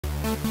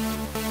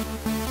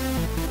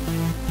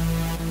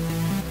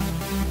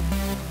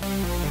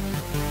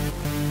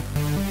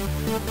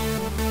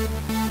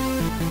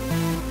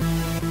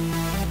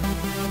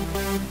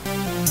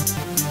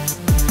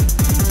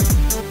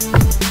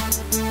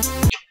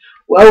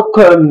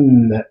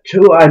Welcome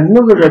to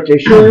another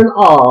edition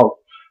of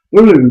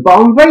Blue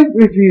Bomb Vape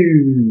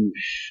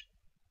Reviews.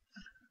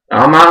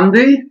 I'm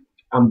Andy.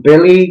 I'm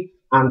Billy,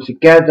 and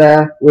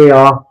together we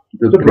are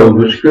the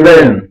Brothers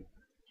Green.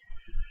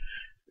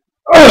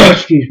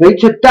 Excuse me.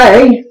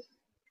 Today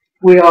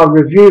we are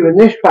reviewing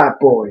this bad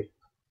boy.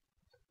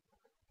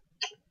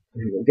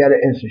 If you can get it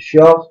into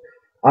shot,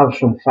 I have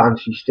some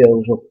fancy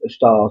stills up at the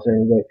start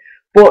anyway.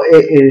 But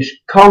it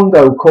is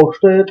Congo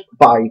Custard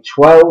by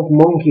 12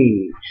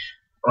 Monkeys.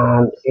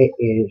 And it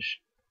is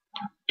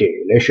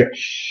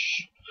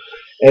delicious.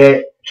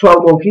 12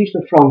 Monkeys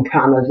are from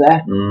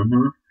Canada,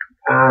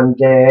 and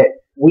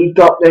we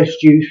got this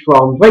juice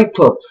from Vape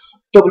Club,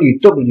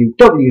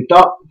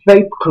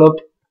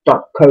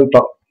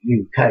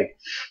 www.vapeclub.co.uk.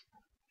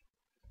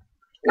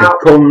 It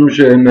comes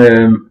in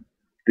the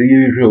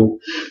usual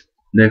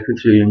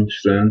nicotine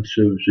strengths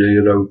of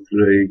 0,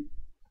 3,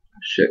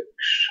 6,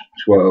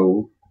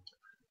 12,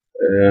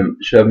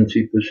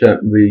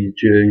 70%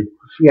 VG.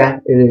 Yeah,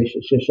 it is.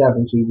 It's a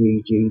 70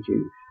 VG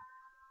juice.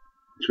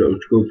 So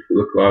it's good for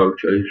the cloud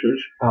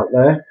chasers out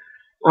there.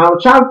 Now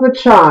it's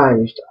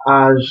advertised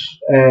as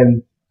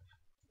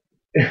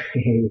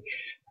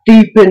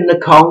deep in the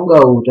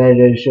Congo there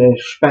is a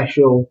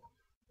special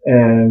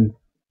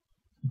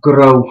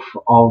growth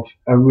of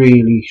a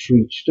really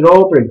sweet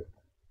strawberry.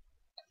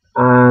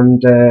 And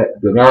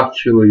they're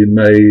actually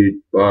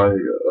made by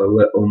a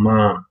little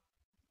man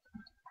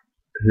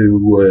who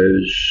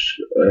wears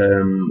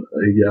a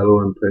yellow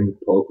and pink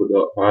polka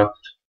dot hat.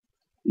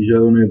 He's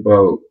only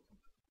about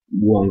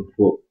 1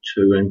 foot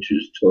 2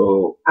 inches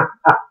tall. But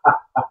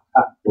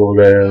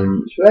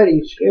it's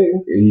very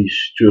true. He's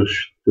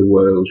just the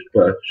world's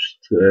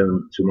best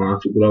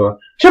tomato grower.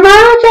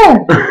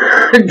 Tomato!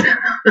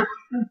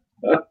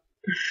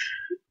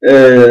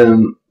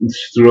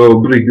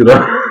 Strawberry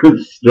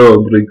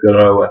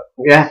grower.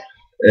 Yeah.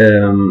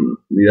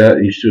 Yeah,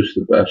 he's just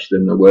the best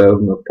in the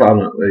world, and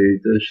apparently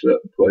this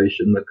little place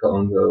in the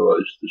Congo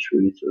is the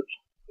sweetest.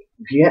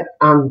 Yeah,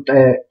 and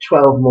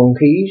 12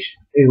 Monkeys,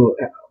 who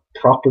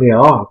properly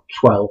are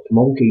 12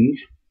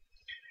 monkeys,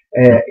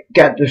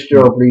 get the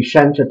strawberry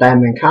sent to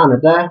them in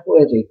Canada,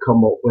 where they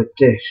come up with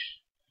this.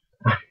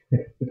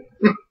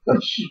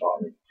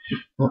 Sorry.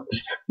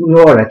 We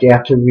already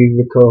had to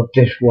re-record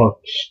this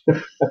once.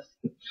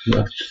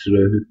 That's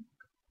true.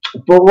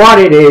 But what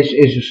it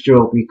is a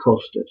strawberry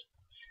custard.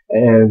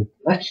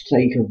 Let's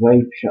take a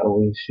vape, shall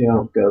we, and see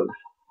how it goes.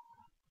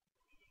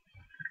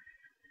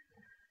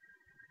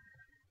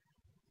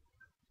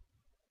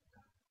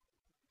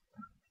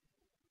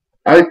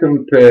 I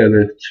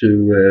compare it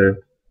to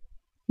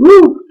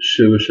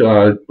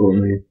Suicide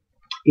Bunny.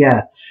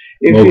 Yeah.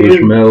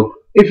 Mother's Milk.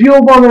 If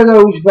you're one of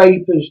those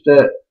vapors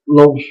that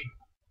loves,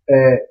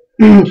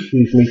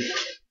 excuse me,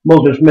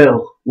 Mother's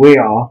Milk, we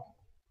are.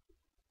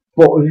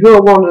 But if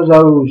you're one of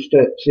those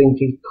that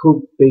think it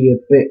could be a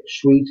bit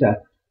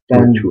sweeter,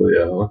 then which we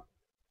are,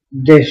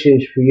 this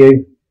is for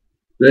you.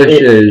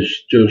 This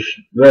is just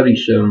very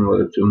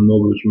similar to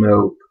Mother's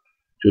Milk,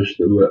 just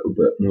a little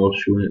bit more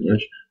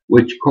sweetness,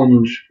 which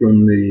comes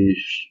from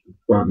these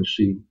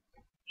fancy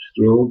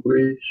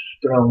strawberries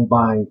grown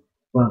by,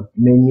 well,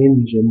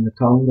 minions in the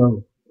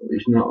Congo.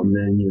 He's not a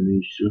minion,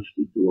 he's just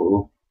a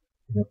dwarf.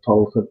 A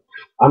polka.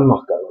 I'm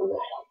not going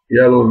there.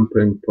 Yellow and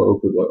pink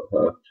polka dot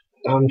hat.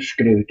 I'm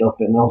screwed up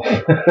enough.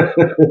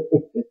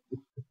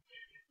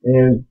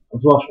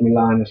 I've lost my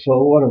line of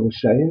thought. What I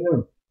was saying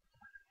now.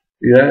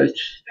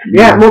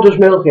 Yeah, Mother's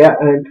Milk. Yeah,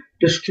 and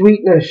the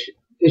sweetness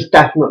is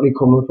definitely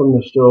coming from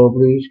the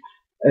strawberries.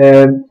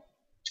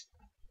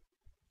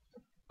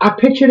 I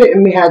pictured it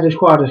in my head as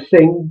quite a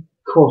thin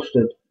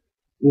custard,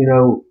 you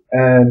know,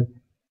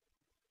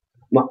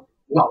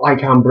 not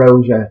like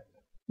ambrosia,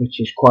 which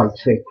is quite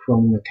thick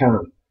from the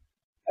can,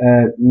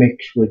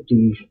 mixed with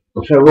these.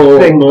 So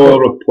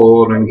more a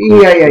pouring.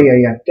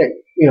 Yeah.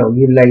 You know,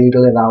 you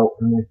ladle it out,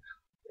 and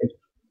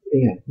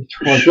it's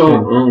quite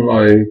something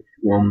like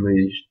one of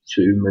these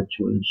 2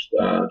 Michelin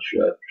star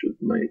chefs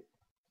would make.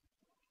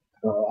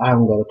 I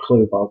haven't got a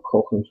clue about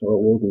cooking, so I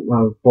wouldn't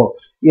know. But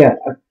yeah,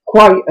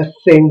 quite a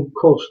thin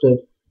custard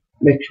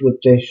mixed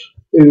with this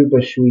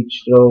uber sweet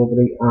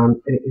strawberry,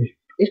 and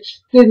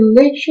it's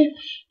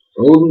delicious.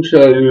 I wouldn't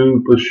say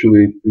uber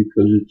sweet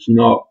because it's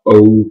not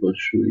over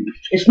sweet.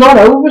 It's not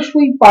over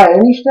sweet by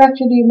any stretch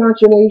of the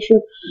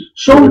imagination.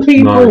 Some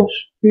people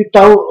who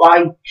don't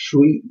like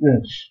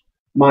sweetness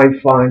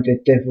might find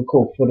it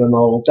difficult for an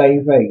all day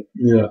vape.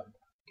 Yeah.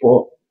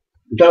 But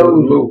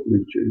those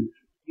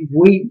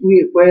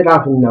we're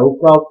having no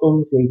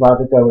problems. We've had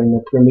to go in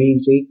the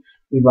Prometi,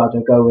 we've had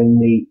to go in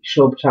the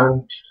sub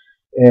tanks,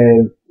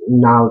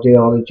 now the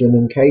Origin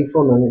and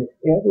K-Fun, and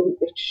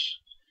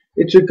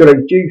it's a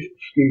great juice.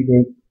 Excuse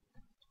me.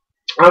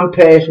 I'm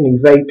personally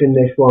vaping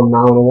this one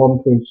now on a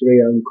 1.3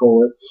 ohm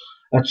coil,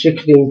 at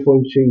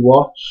 16.2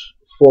 watts,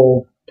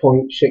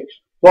 4.6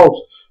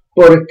 volts,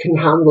 but it can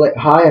handle it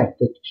higher.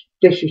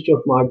 This is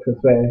just my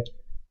preferred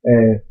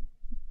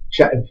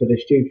setting for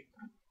this juice.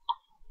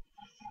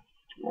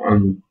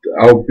 And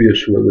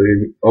obviously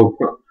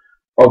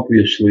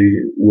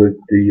with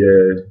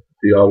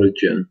the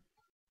Origin,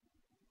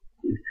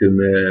 you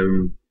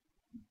can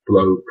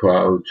blow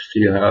clouds to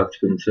your heart's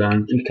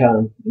content. You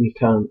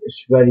can.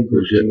 It's very good.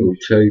 Because it will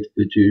take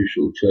the juice,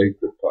 will take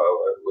the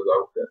power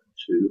without getting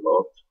too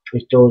hot.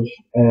 It does.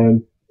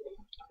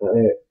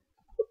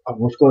 I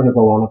was going to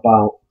go on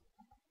about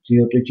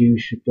the other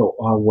juices that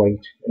I'll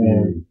wait.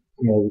 You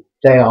know,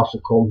 they are to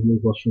come.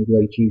 We've got some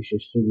great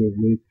juices to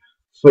review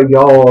for you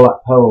all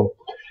at home.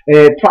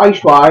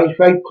 Price wise,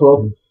 Vape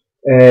Club,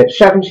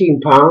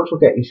 £17 will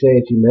get you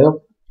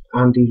 30ml,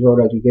 and he's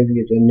already given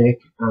you the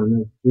nick and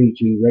the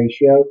VG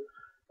ratio.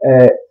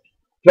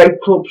 Vape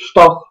Club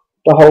stock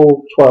the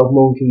whole 12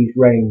 Monkeys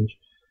range.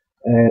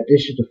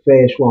 This is the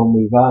first one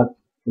we've had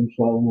from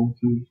 12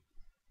 Monkeys.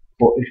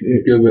 But if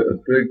you give it a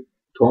big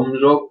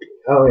thumbs up.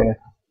 Oh yeah,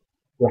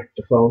 wreck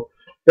the phone.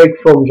 Big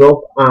thumbs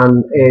up,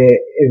 and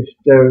if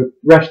the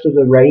rest of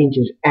the range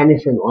is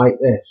anything like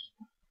this,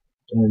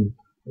 then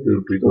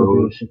it'll be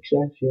a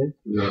success.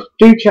 Yeah.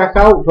 Do check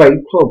out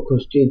Vape Club,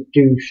 because they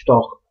do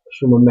stock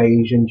some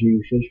amazing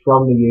juices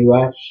from the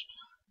US,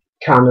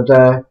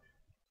 Canada,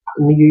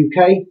 and the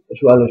UK, as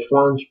well as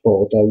France,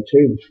 Bordeaux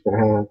too.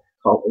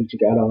 Can't wait to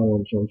get our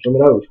hands on some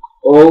of those.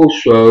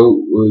 Also,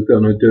 we're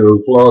going to do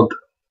a vlog.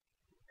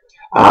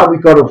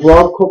 We've got a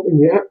vlog coming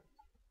yet.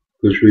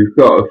 Because we've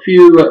got a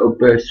few little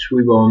bits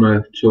we want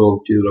to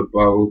talk to you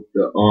about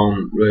that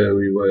aren't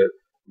really worth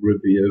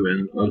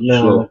reviewing as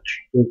such.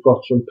 We've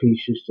got some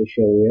pieces to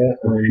show you.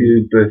 A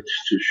few bits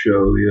to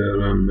show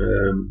you,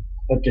 and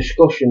a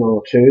discussion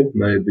or two.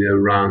 Maybe a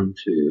rant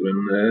here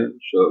and there.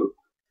 So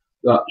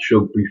that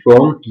should be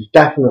fun. There's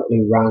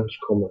definitely rants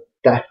coming.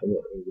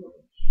 Definitely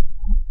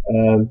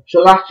rants.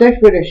 So that's it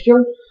for this,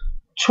 John.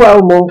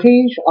 12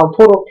 Monkeys. I'll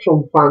put up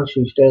some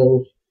fancy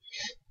stills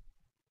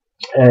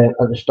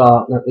at the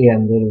start and at the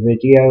end of the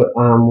video,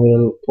 and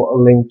we'll put a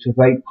link to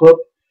Vape Club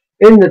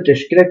in the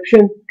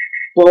description.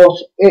 But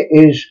it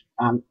is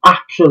an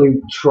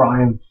absolute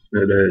triumph.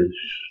 It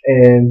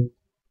is.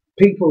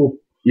 People.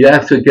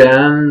 Yet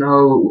again,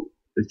 no,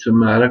 it's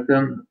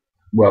American.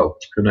 Well,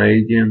 it's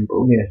Canadian,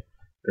 but yeah.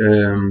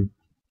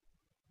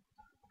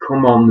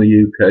 Come on,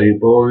 the UK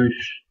boys.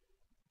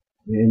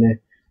 Yeah,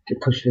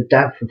 because the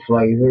depth of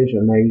flavour is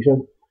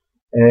amazing.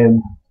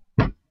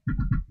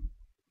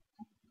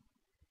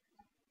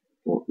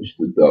 What was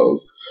the dog?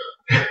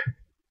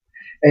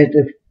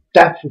 The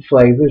depth of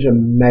flavour is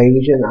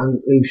amazing,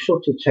 and leaves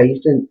such a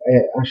taste and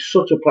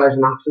such a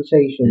pleasant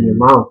aftertaste in your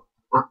mouth.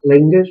 It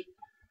lingers,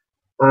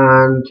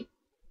 and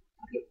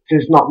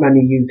there's not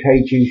many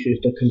UK juices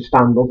that can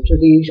stand up to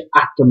these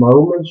at the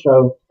moment.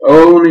 So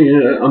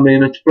I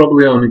mean, it's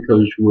probably only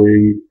because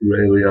we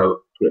really have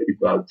pretty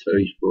bad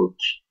taste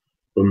buds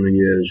from the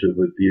years of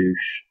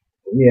abuse.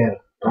 Yeah.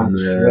 And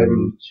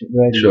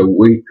so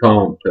we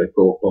can't pick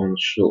up on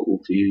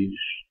subtleties.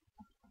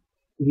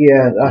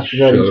 Yeah, that's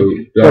very so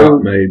that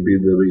may be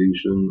the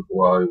reason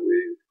why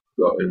we've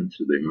got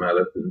into the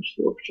American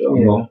stuff so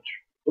much.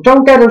 But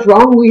don't get us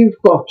wrong, we've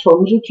got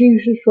tons of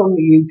juices from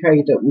the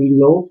UK that we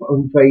love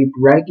and vape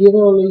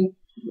regularly.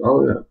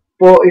 Oh yeah.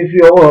 But if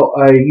you're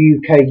a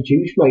UK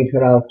juice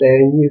maker out there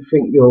and you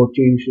think your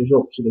juice is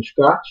up to the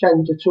scratch,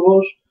 send it to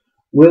us.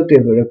 We'll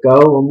give it a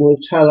go and we'll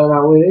tell her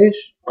how it is.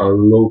 I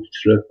love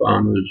Trip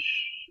Hammer's,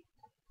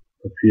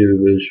 a few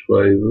of his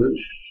flavours.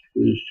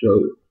 So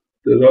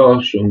there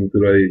are some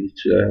great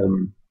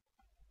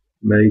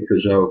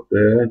makers out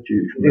there,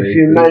 juice makers. If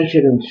you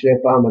mention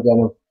Trip Hammer,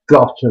 then I've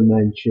got to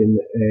mention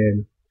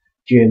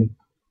Jim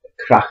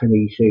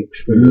cracking E6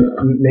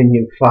 from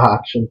Minion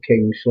Farts and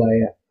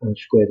Kingslayer and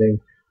Squidding.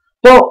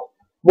 But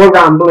we're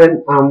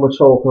rambling and we're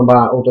talking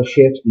about other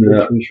shit,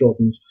 which we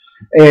shouldn't.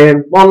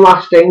 One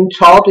last thing,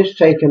 Todd is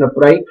taking a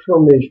break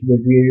from his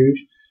reviews.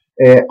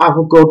 Have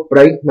a good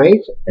break,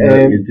 mate.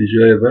 You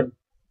deserve it.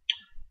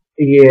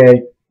 He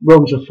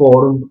runs a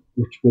forum,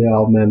 which we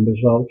are members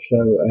of,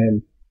 so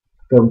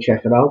go and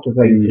check it out. He's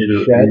a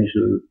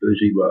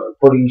busy man.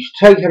 But he's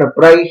taking a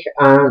break,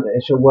 and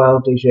it's a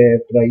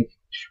well-deserved break.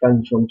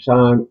 Spend some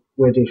time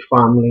with his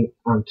family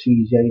and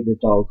TJ the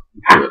dog.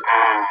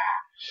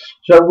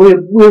 So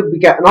we'll be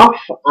getting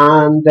off,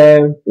 and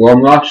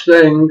one last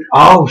thing.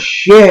 Oh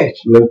shit!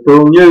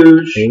 Liverpool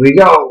news. Here we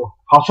go.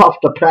 Hot off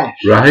the press.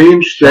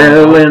 Raheem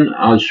Sterling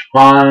has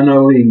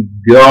finally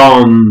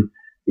gone.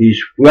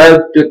 He's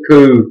fled the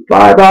coop.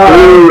 Bye bye.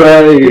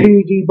 Hooray!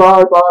 Greedy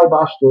bye bye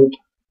bastard.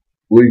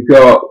 We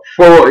got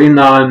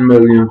 49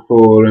 million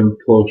for him,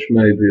 plus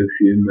maybe a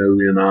few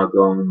million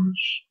add-ons.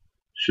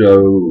 So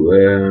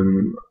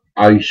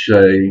I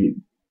say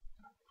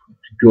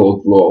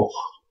good luck.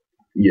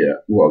 Yeah,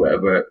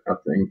 whatever. I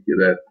think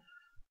you're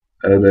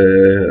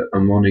a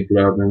money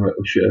grabbing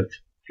little shit.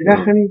 Do you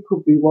reckon he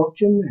could be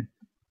watching this?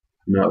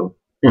 No,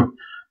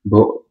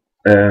 but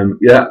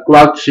Yeah,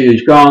 glad to see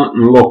he's gone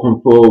and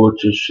looking forward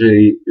to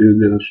see who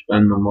they'll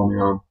spend the money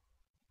on.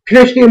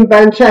 Christian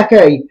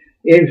Benteke,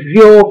 if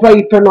you're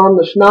vaping on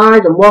the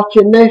snide and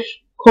watching this,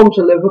 come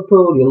to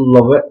Liverpool, you'll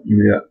love it.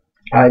 Yeah.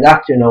 Alright,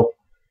 that's enough.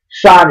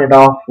 Sign it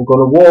off. We're going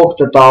to walk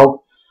the dog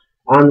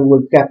and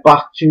we'll get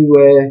back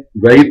to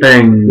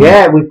vaping.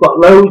 Yeah, we've got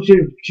loads of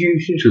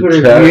juices for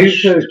review.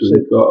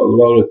 We've got a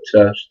lot of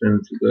testing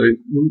to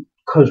do.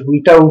 Because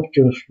we don't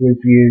just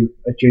review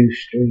a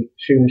juice as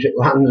soon as it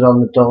lands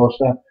on the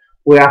doorstep.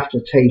 We have to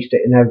taste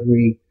it in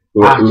every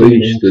at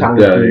least a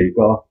day. We've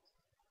got.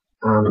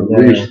 And,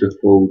 at least a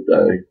full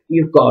day.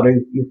 You've got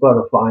to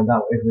find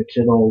out if it's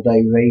an all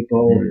day vape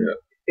or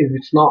if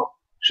it's not.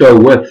 So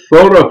we're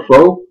thorough,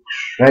 folks.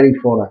 Very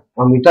thorough.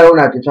 And we don't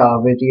edit our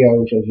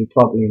videos, as you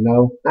probably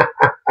know.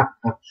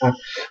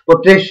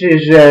 But this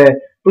is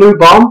Blue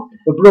Bomb,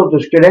 the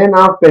Brothers Get In.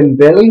 I've been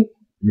Billy.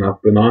 And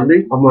I've been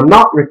Andy. And we're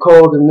not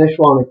recording this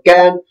one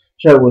again,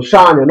 so we're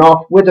signing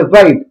off with a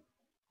vape.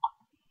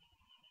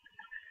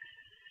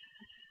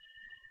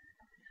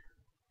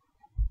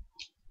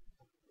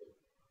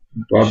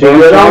 See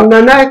you on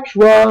the next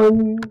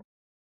one.